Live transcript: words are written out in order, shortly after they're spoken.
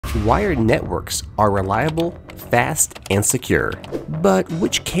Wired networks are reliable, fast, and secure. But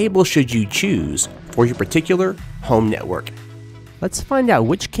which cable should you choose for your particular home network? Let's find out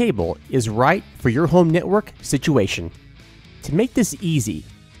which cable is right for your home network situation. To make this easy,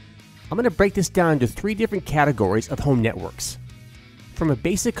 I'm going to break this down into 3 different categories of home networks. From a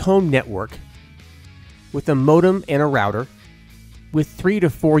basic home network with a modem and a router with 3 to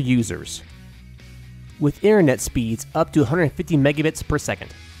 4 users, with internet speeds up to 150 megabits per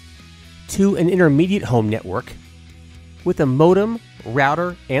second, to an intermediate home network with a modem,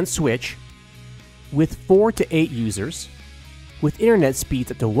 router, and switch with 4 to 8 users, with internet speeds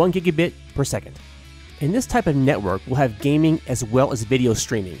up to 1 gigabit per second. And this type of network will have gaming as well as video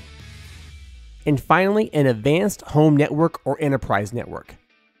streaming. And finally, an advanced home network or enterprise network.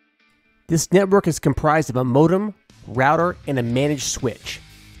 This network is comprised of a modem, router, and a managed switch.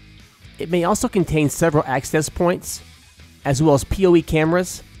 It may also contain several access points, as well as PoE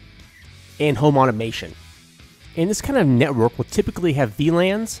cameras and home automation. And this kind of network will typically have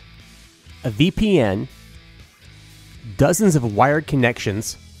VLANs, a VPN, dozens of wired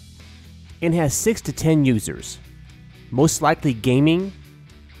connections, and has 6 to 10 users, most likely gaming,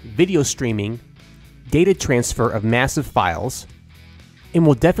 video streaming, data transfer of massive files, and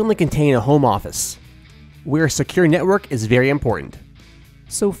will definitely contain a home office, where a secure network is very important.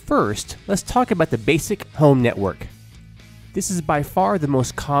 So first, let's talk about the basic home network. This is by far the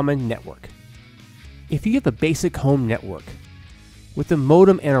most common network. If you have a basic home network with a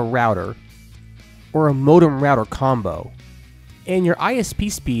modem and a router, or a modem router combo, and your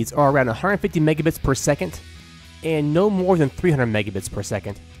ISP speeds are around 150 megabits per second and no more than 300 megabits per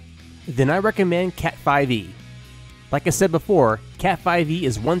second, then I recommend Cat5e. Like I said before, Cat5e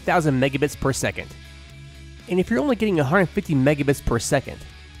is 1000 megabits per second. And if you're only getting 150 megabits per second,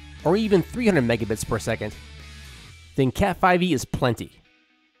 or even 300 megabits per second, then Cat5e is plenty.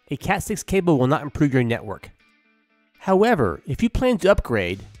 A Cat6 cable will not improve your network. However, if you plan to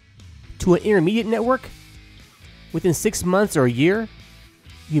upgrade to an intermediate network within 6 months or a year,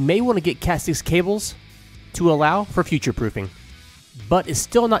 you may want to get Cat6 cables to allow for future-proofing. But it's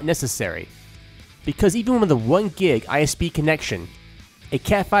still not necessary, because even with a 1 gig ISP connection, a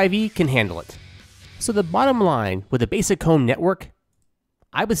Cat5e can handle it. So the bottom line with a basic home network,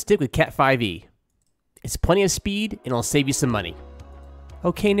 I would stick with Cat5e. It's plenty of speed and it'll save you some money.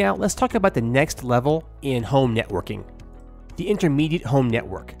 Okay, now let's talk about the next level in home networking, the intermediate home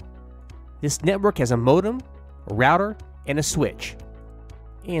network. This network has a modem, a router, and a switch.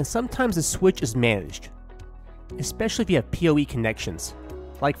 And sometimes the switch is managed, especially if you have PoE connections,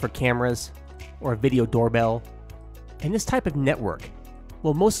 like for cameras or a video doorbell. And this type of network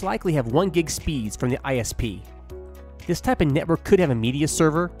will most likely have 1 gig speeds from the ISP. This type of network could have a media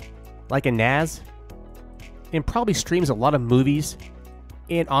server, like a NAS, and probably streams a lot of movies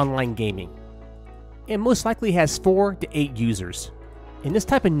and online gaming. And most likely has 4 to 8 users. In this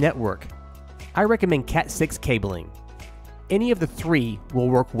type of network, I recommend Cat6 cabling. Any of the 3 will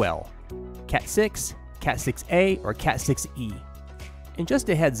work well. Cat6, Cat6A, or Cat6E. And just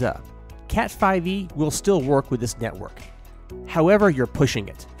a heads up, Cat5e will still work with this network. However, you're pushing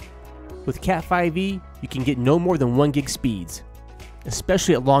it. With Cat5e, you can get no more than 1 gig speeds,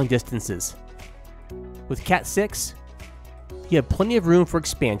 especially at long distances. With Cat6, you have plenty of room for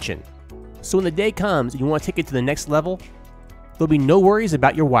expansion. So when the day comes and you want to take it to the next level, there'll be no worries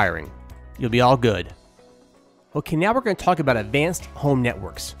about your wiring. You'll be all good. Okay, now we're going to talk about advanced home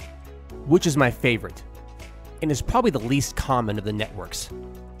networks, which is my favorite, and is probably the least common of the networks.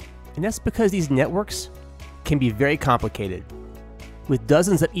 And that's because these networks can be very complicated, with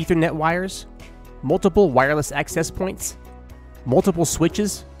dozens of Ethernet wires, multiple wireless access points, multiple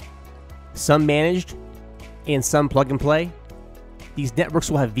switches, some managed and some plug and play. These networks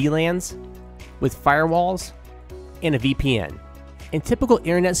will have VLANs with firewalls and a VPN. And typical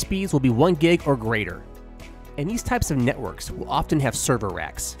internet speeds will be 1 gig or greater. And these types of networks will often have server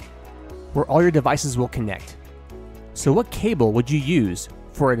racks, where all your devices will connect. So what cable would you use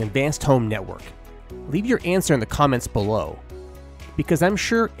for an advanced home network? Leave your answer in the comments below, because I'm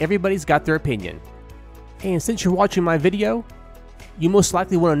sure everybody's got their opinion. And since you're watching my video, you most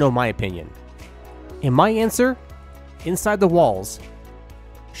likely want to know my opinion. And my answer, inside the walls,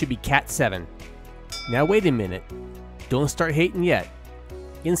 should be Cat7. Now wait a minute, don't start hating yet.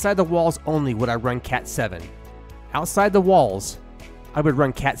 Inside the walls only would I run Cat7. Outside the walls, I would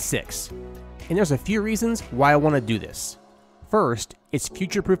run Cat6. And there's a few reasons why I want to do this. First, it's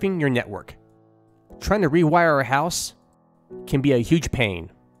future-proofing your network. Trying to rewire a house can be a huge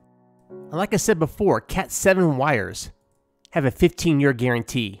pain. And like I said before, Cat7 wires have a 15-year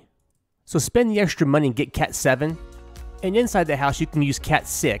guarantee. So spend the extra money and get Cat7 And inside the house you can use Cat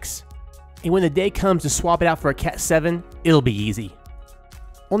 6. And when the day comes to swap it out for a Cat 7, it'll be easy.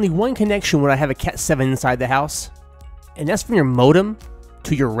 Only one connection when I have a Cat 7 inside the house, and that's from your modem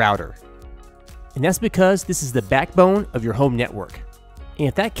to your router. And that's because this is the backbone of your home network. And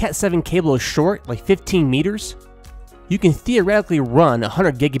if that Cat 7 cable is short, like 15 meters, you can theoretically run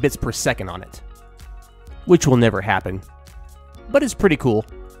 100 gigabits per second on it. Which will never happen. But it's pretty cool.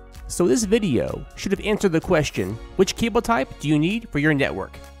 So this video should have answered the question, which cable type do you need for your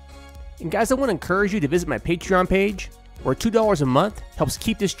network? And guys, I want to encourage you to visit my Patreon page, where $2 a month helps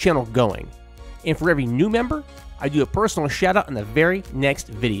keep this channel going. And for every new member, I do a personal shout out in the very next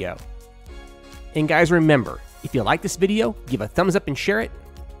video. And guys, remember, if you like this video, give a thumbs up and share it.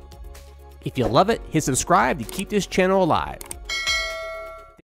 If you love it, hit subscribe to keep this channel alive.